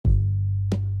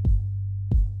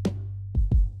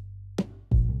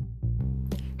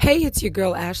Hey, it's your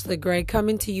girl Ashley Gray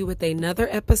coming to you with another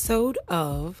episode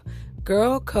of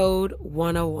Girl Code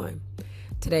 101.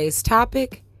 Today's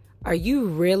topic, are you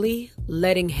really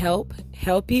letting help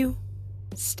you?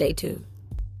 Stay tuned.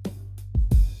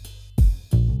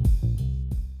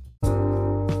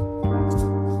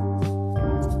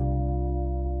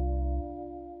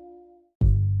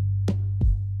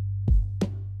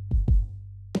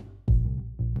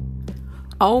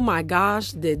 Oh my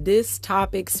gosh, did this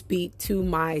topic speak to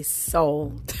my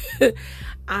soul?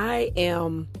 I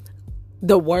am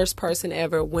the worst person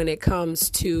ever when it comes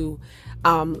to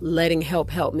letting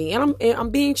help me. And I'm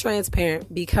being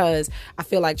transparent because I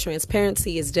feel like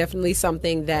transparency is definitely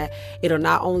something that it'll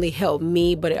not only help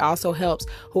me, but it also helps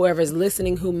whoever's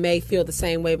listening who may feel the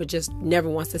same way, but just never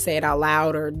wants to say it out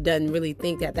loud or doesn't really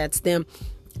think that that's them.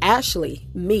 Ashley,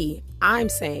 I'm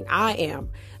saying I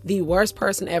am the worst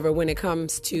person ever when it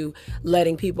comes to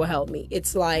letting people help me.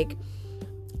 It's like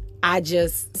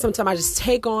sometimes I just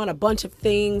take on a bunch of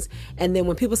things, and then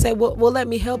when people say, well, let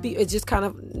me help you, it's just kind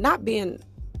of not being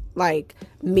like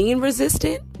mean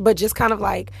resistant, but just kind of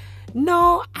like,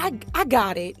 no, I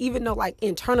got it. Even though like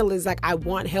internally it's like I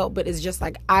want help, but it's just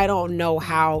like I don't know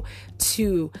how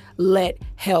to let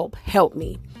help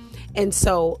me. And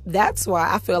so that's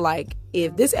why I feel like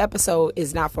if this episode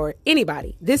is not for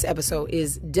anybody, this episode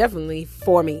is definitely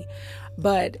for me.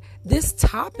 But this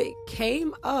topic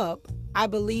came up, I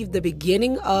believe, the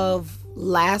beginning of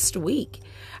last week.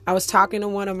 I was talking to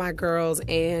one of my girls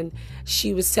and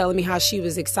she was telling me how she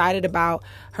was excited about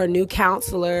her new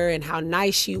counselor and how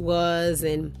nice she was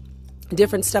and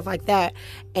different stuff like that.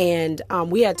 And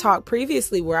we had talked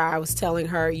previously where I was telling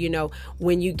her,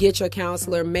 when you get your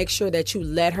counselor, make sure that you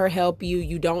let her help you.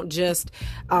 You don't just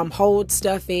hold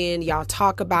stuff in. Y'all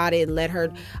talk about it and let her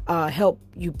help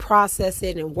you process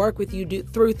it and work with you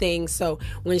through things. So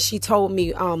when she told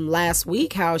me last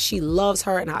week how she loves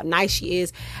her and how nice she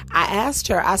is, I asked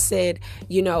her, I said,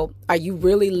 are you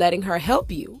really letting her help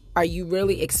you? Are you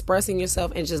really expressing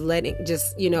yourself and just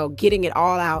getting it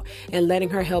all out and letting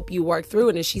her help you work through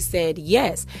it? And she said,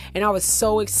 yes. And I was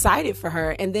so excited for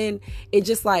her. And then it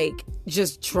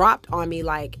just dropped on me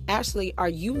like, Ashley, are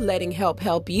you letting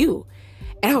help you?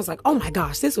 And I was like, oh my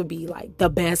gosh, this would be like the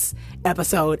best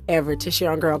episode ever to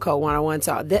share on Girl Code 101.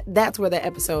 So that's where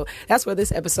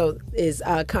this episode is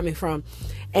coming from.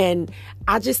 And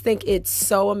I just think it's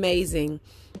so amazing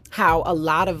how a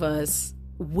lot of us,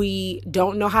 we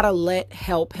don't know how to let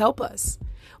help us.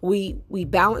 We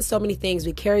balance so many things.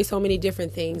 We carry so many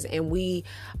different things, and we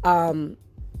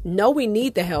know we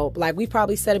need the help. Like we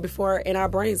probably said it before in our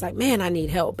brains, like, man, I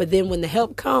need help. But then when the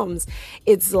help comes,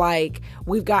 it's like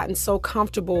we've gotten so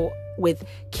comfortable with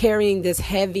carrying this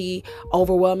heavy,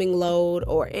 overwhelming load,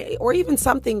 or even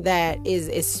something that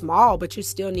is small, but you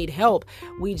still need help.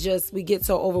 We get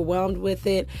so overwhelmed with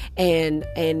it, and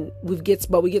we get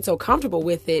so comfortable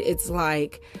with it. It's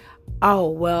like,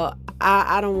 oh well,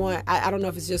 I don't know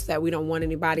if it's just that we don't want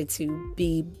anybody to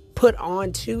be put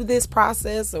on to this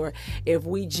process, or if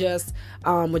we just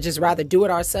would just rather do it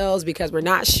ourselves because we're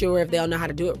not sure if they'll know how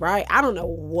to do it right. I don't know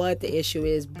what the issue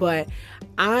is, but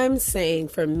I'm saying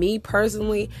for me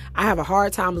personally, I have a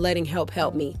hard time letting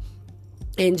help me.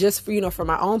 And just for, from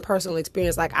my own personal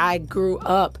experience, like I grew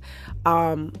up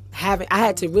I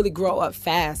had to really grow up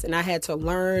fast, and I had to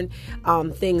learn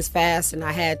things fast, and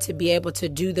I had to be able to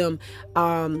do them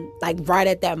like right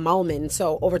at that moment. And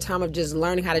so over time of just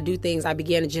learning how to do things, I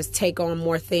began to just take on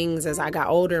more things as I got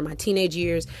older in my teenage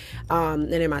years.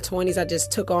 And in my 20s, I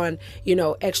just took on,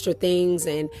 extra things.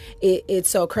 And it's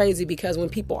so crazy because when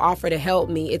people offer to help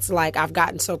me, it's like I've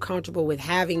gotten so comfortable with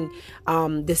having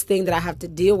this thing that I have to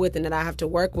deal with and that I have to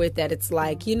work with that it's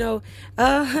like, no,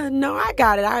 I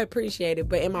got it. I appreciate it.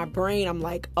 But in my brain, I'm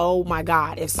like, oh my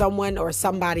God, if someone or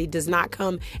somebody does not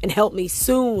come and help me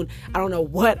soon, I don't know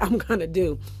what I'm going to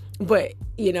do. But,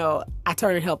 I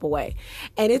turn and help away.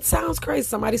 And it sounds crazy.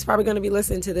 Somebody's probably going to be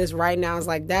listening to this right now. It's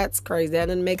like, that's crazy. That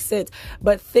doesn't make sense.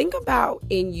 But think about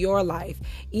in your life,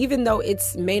 even though it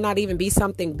may not even be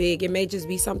something big, it may just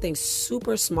be something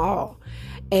super small.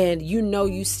 And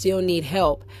you still need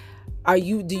help. Do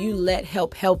you let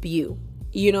help you?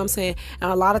 You know what I'm saying? And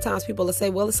a lot of times people will say,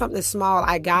 well, it's something small,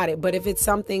 I got it. But if it's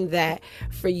something that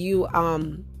for you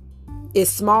is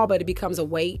small, but it becomes a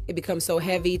weight, it becomes so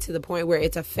heavy to the point where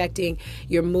it's affecting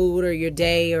your mood or your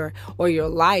day or your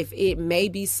life, it may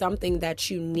be something that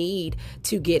you need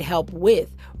to get help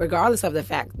with, regardless of the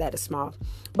fact that it's small.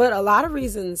 But a lot of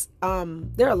reasons,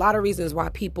 there are a lot of reasons why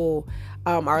people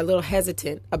are a little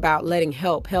hesitant about letting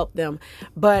help them.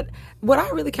 But what I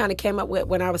really kind of came up with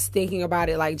when I was thinking about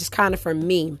it, like just kind of for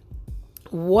me,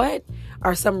 what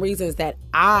are some reasons that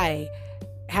I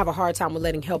have a hard time with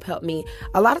letting help me,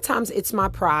 a lot of times it's my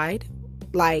pride.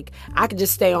 Like, I could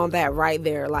just stay on that right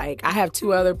there. Like, I have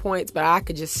 2 other points, but I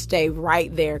could just stay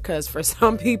right there, because for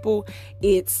some people,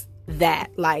 it's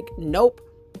that. Like, nope,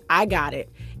 I got it.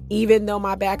 Even though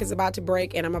my back is about to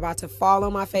break and I'm about to fall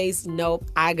on my face, nope,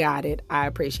 I got it. I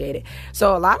appreciate it.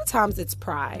 So a lot of times it's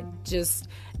pride, just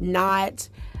not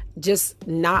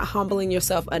humbling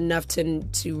yourself enough to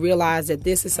realize that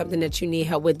this is something that you need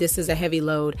help with. This is a heavy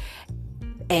load,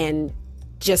 and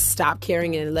just stop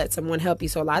carrying it and let someone help you.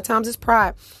 So a lot of times it's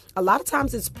pride. A lot of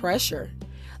times it's pressure.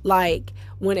 Like,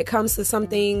 when it comes to some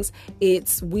things,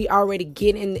 we already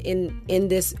get in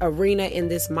this arena, in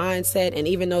this mindset. And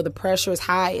even though the pressure is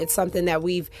high, it's something that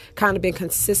we've kind of been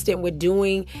consistent with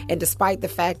doing. And despite the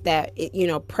fact that,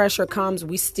 pressure comes,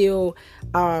 we still,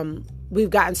 we've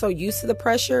gotten so used to the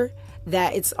pressure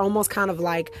that it's almost kind of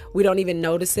like we don't even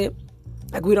notice it.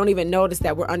 Like, we don't even notice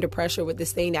that we're under pressure with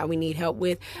this thing that we need help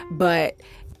with, but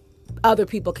other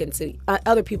people can see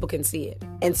it.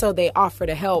 And so they offer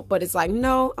to help, but it's like,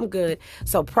 no, I'm good.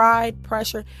 So pride,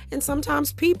 pressure, and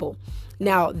sometimes people.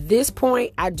 Now, this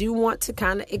point, I do want to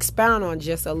kind of expound on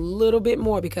just a little bit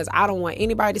more, because I don't want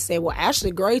anybody to say, well,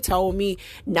 Ashley Gray told me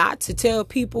not to tell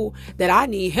people that I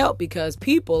need help because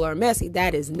people are messy.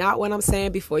 That is not what I'm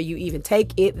saying before you even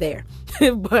take it there.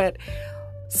 But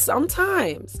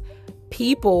sometimes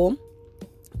people,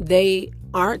 they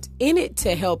aren't in it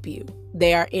to help you.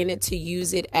 They are in it to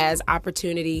use it as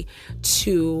opportunity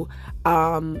to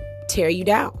tear you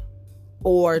down,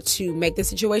 or to make the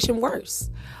situation worse,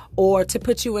 or to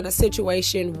put you in a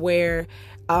situation where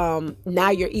now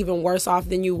you're even worse off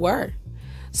than you were.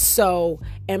 So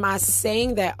am I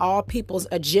saying that all people's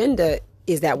agenda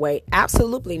is that way?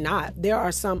 Absolutely not. There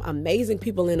are some amazing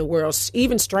people in the world,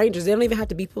 even strangers. They don't even have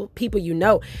to be people you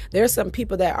know. There are some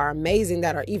people that are amazing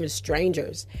that are even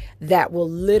strangers that will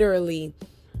literally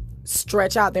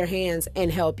stretch out their hands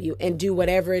and help you and do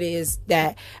whatever it is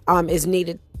that is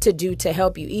needed to do to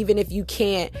help you. Even if you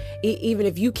can't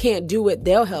do it,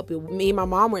 they'll help you. Me and my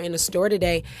mom were in a store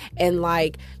today, and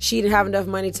like, she didn't have enough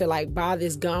money to like buy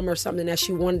this gum or something that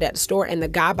she wanted at the store, and the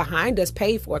guy behind us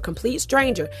paid for it. Complete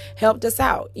stranger helped us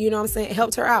out. You know what I'm saying?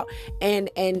 Helped her out, and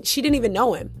she didn't even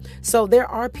know him. So there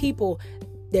are people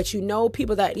that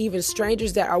people that even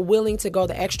strangers that are willing to go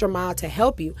the extra mile to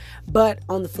help you. But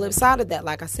on the flip side of that,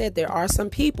 like I said, there are some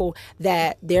people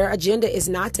that their agenda is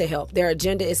not to help. Their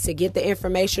agenda is to get the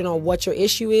information on what your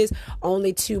issue is,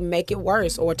 only to make it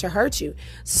worse or to hurt you.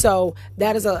 So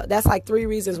that's like 3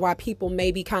 reasons why people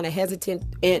may be kind of hesitant.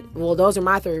 And well, those are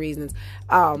my 3 reasons.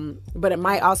 But it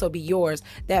might also be yours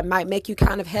that might make you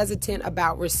kind of hesitant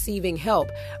about receiving help.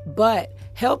 But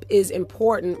help is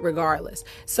important regardless.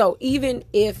 So even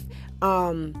if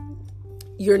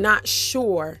you're not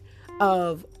sure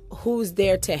of who's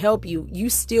there to help you, you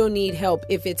still need help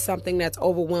if it's something that's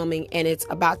overwhelming and it's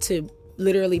about to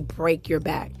literally break your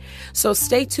back. So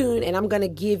stay tuned, and I'm going to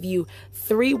give you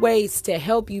 3 ways to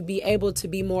help you be able to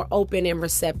be more open and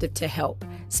receptive to help.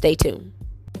 Stay tuned.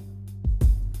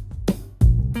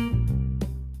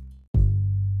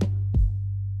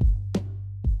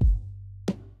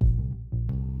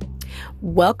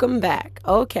 Welcome back.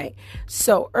 Okay,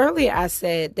 so earlier I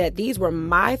said that these were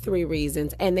my 3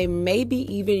 reasons, and they may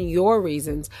be even your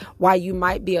reasons why you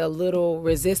might be a little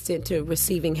resistant to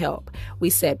receiving help.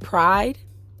 We said pride,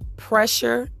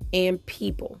 pressure, and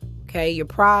people. Okay, your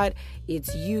pride,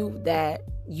 it's you that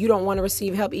you don't want to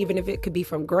receive help, even if it could be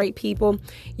from great people.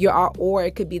 Or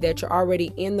it could be that you're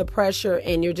already in the pressure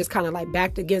and you're just kind of like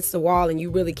backed against the wall and you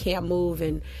really can't move,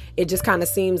 and it just kind of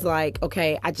seems like,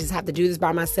 okay, I just have to do this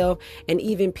by myself. And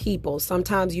even people,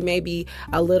 sometimes you may be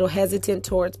a little hesitant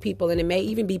towards people, and it may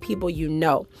even be people you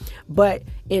know, but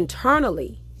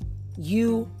internally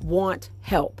you want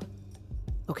help.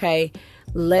 Okay,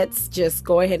 let's just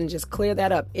go ahead and just clear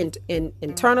that up.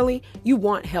 Internally, you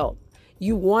want help.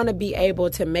 You want to be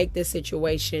able to make this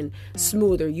situation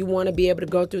smoother. You want to be able to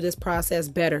go through this process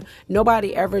better.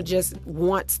 Nobody ever just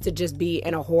wants to just be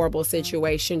in a horrible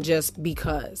situation just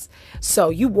because.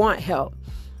 So you want help,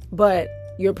 but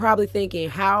you're probably thinking,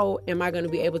 how am I going to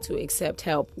be able to accept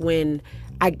help when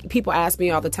people ask me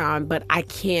all the time, but I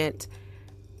can't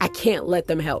let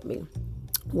them help me?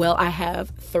 Well, I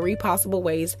have 3 possible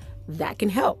ways that can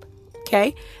help.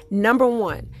 Okay. Number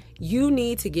 1, you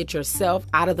need to get yourself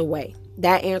out of the way.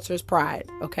 That answers pride.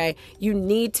 Okay. You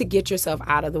need to get yourself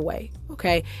out of the way.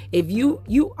 Okay. If you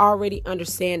already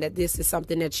understand that this is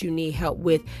something that you need help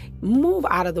with, move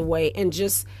out of the way and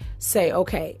just say,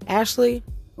 okay, Ashley,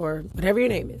 or whatever your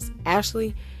name is,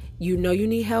 Ashley, You know you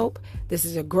need help. This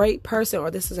is a great person, or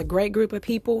this is a great group of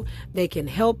people. They can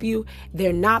help you.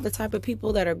 They're not the type of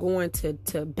people that are going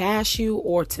to bash you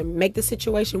or to make the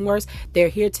situation worse. They're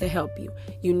here to help you.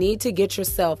 You need to get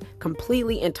yourself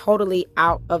completely and totally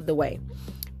out of the way.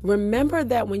 Remember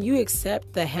that when you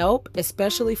accept the help,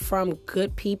 especially from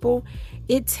good people,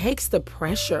 it takes the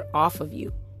pressure off of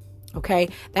you. Okay?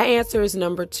 That answer is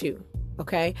number 2.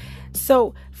 Okay?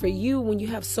 So for you, when you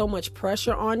have so much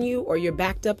pressure on you, or you're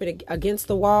backed up against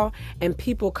the wall and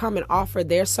people come and offer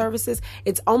their services,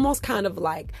 it's almost kind of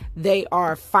like they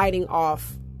are fighting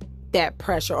off that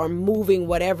pressure or moving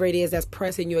whatever it is that's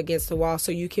pressing you against the wall so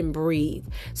you can breathe.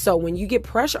 So when you get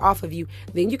pressure off of you,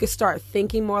 then you can start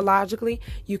thinking more logically.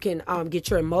 You can get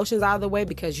your emotions out of the way,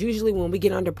 because usually when we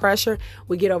get under pressure,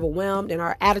 we get overwhelmed and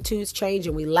our attitudes change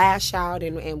and we lash out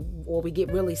or we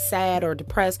get really sad or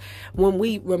depressed. When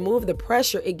we remove the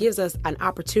pressure, it gives us an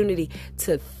opportunity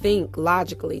to think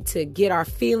logically, to get our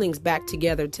feelings back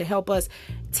together, to help us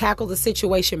tackle the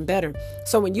situation better.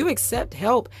 So when you accept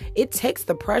help, it takes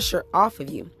the pressure off of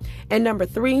you. And number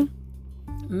 3,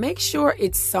 make sure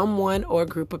it's someone or a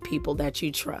group of people that you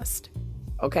trust.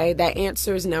 Okay, that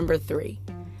answer is number 3.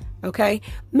 Okay,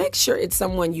 make sure it's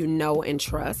someone you know and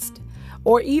trust.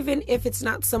 Or even if it's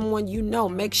not someone you know,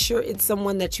 make sure it's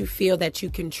someone that you feel that you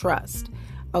can trust.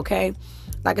 Okay,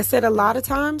 like I said, a lot of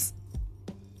times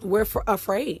we're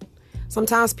afraid.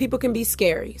 Sometimes people can be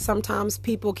scary. Sometimes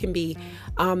people can be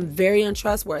very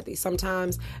untrustworthy.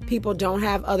 Sometimes people don't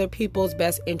have other people's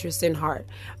best interest in heart.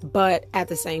 But at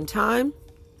the same time,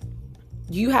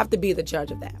 you have to be the judge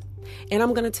of that. And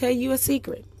I'm going to tell you a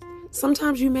secret.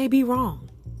 Sometimes you may be wrong.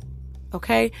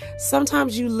 Okay?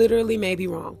 Sometimes you literally may be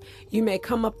wrong. You may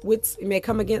come up with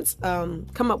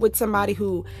somebody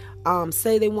who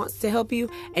say they want to help you,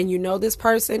 and you know this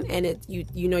person, and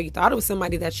you thought it was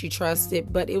somebody that you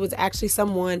trusted, but it was actually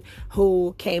someone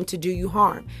who came to do you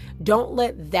harm. Don't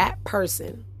let that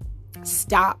person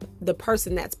stop the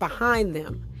person that's behind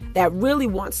them, that really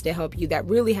wants to help you, that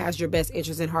really has your best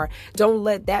interest in heart. Don't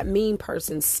let that mean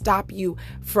person stop you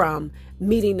from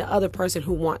meeting the other person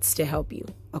who wants to help you.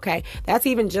 Okay, that's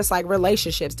even just like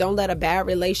relationships. Don't let a bad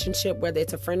relationship, whether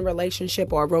it's a friend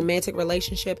relationship or a romantic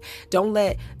relationship, don't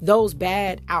let those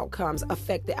bad outcomes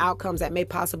affect the outcomes that may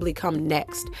possibly come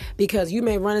next. Because you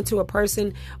may run into a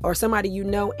person or somebody you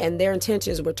know, and their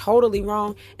intentions were totally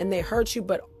wrong and they hurt you,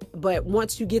 but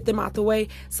once you get them out the way,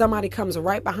 somebody comes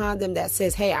right behind them that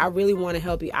says, hey, I really want to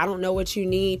help you. I don't know what you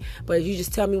need, but you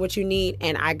just tell me what you need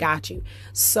and I got you.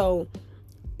 So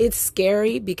it's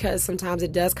scary, because sometimes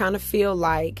it does kind of feel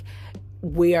like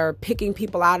we are picking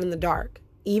people out in the dark,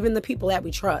 even the people that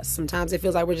we trust. Sometimes it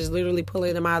feels like we're just literally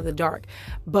pulling them out of the dark.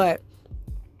 But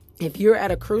if you're at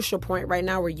a crucial point right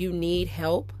now where you need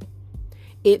help,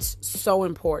 it's so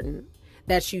important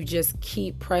that you just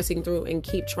keep pressing through and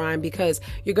keep trying, because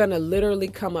you're going to literally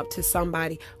come up to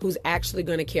somebody who's actually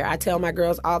going to care. I tell my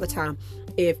girls all the time,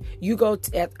 if you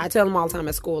I tell them all the time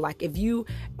at school, like if you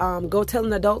go tell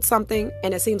an adult something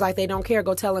and it seems like they don't care,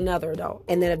 go tell another adult.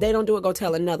 And then if they don't do it, go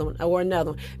tell another one or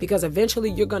another one, because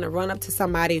eventually you're going to run up to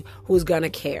somebody who's going to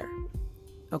care.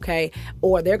 Okay,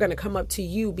 or they're going to come up to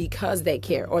you because they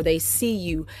care or they see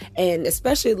you. And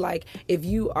especially like if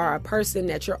you are a person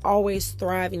that you're always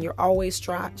thriving, you're always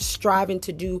striving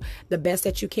to do the best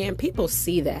that you can, people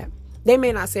see that. They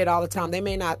may not say it all the time. They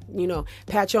may not,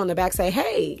 pat you on the back, say,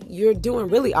 hey, you're doing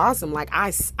really awesome. Like,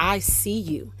 I see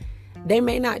you. They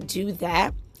may not do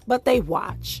that, but they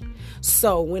watch.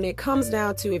 So when it comes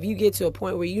down to, if you get to a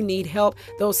point where you need help,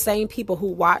 those same people who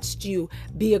watched you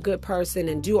be a good person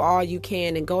and do all you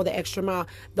can and go the extra mile,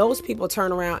 those people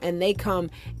turn around and they come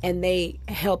and they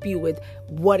help you with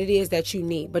what it is that you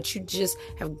need. But you just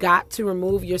have got to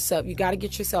remove yourself. You got to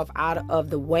get yourself out of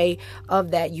the way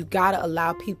of that. You got to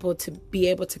allow people to be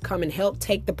able to come and help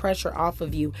take the pressure off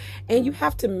of you. And you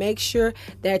have to make sure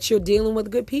that you're dealing with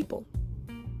good people.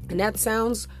 And that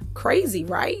sounds crazy,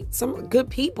 right? Some good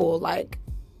people, like,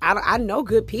 I know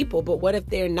good people, but what if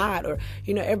they're not? Or,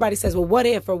 everybody says, well, what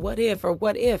if, or what if, or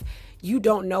what if? You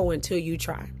don't know until you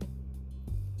try.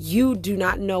 You do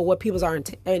not know what people's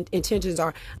intentions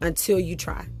are until you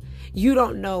try. You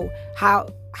don't know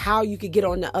how you could get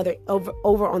on the other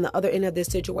over on the other end of this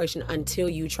situation until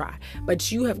you try. But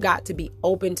you have got to be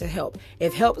open to help.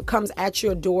 If help comes at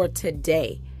your door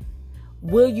today,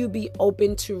 will you be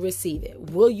open to receive it?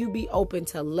 Will you be open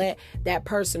to let that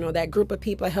person or that group of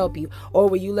people help you? Or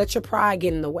will you let your pride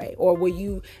get in the way? Or will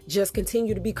you just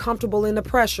continue to be comfortable in the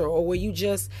pressure? Or will you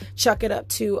just chuck it up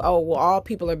to, oh, well, all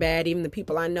people are bad, even the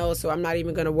people I know, so I'm not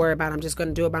even going to worry about it. I'm just going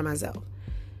to do it by myself.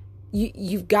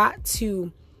 You've got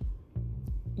to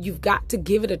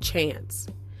give it a chance.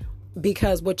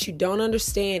 Because what you don't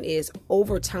understand is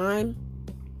over time,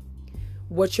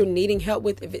 what you're needing help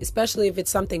with, especially if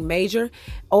it's something major,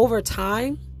 over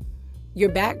time, your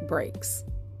back breaks.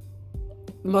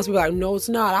 Most people are like, no, it's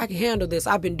not. I can handle this.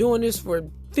 I've been doing this for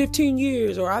 15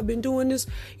 years, or I've been doing this,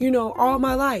 all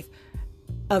my life.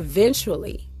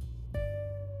 Eventually,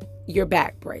 your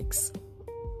back breaks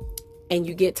and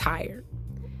you get tired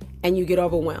and you get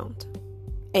overwhelmed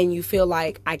and you feel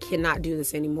like, I cannot do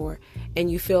this anymore.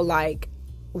 And you feel like,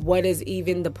 what is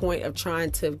even the point of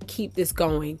trying to keep this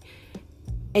going?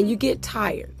 And you get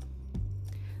tired.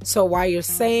 So while you're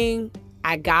saying,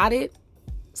 I got it,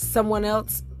 someone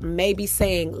else may be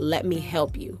saying, let me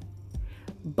help you.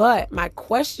 But my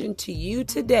question to you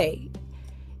today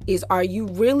is, are you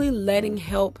really letting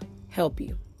help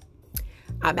you?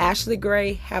 I'm Ashley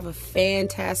Gray. Have a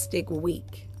fantastic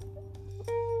week.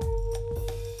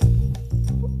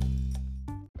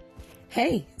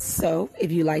 Hey, so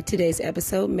if you like today's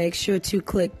episode, make sure to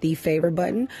click the favorite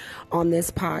button on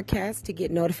this podcast to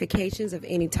get notifications of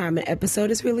any time an episode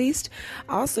is released.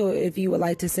 Also, if you would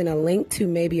like to send a link to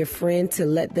maybe a friend to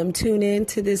let them tune in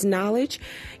to this knowledge,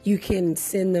 you can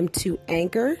send them to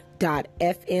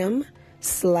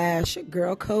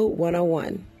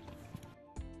anchor.fm/girlcode101.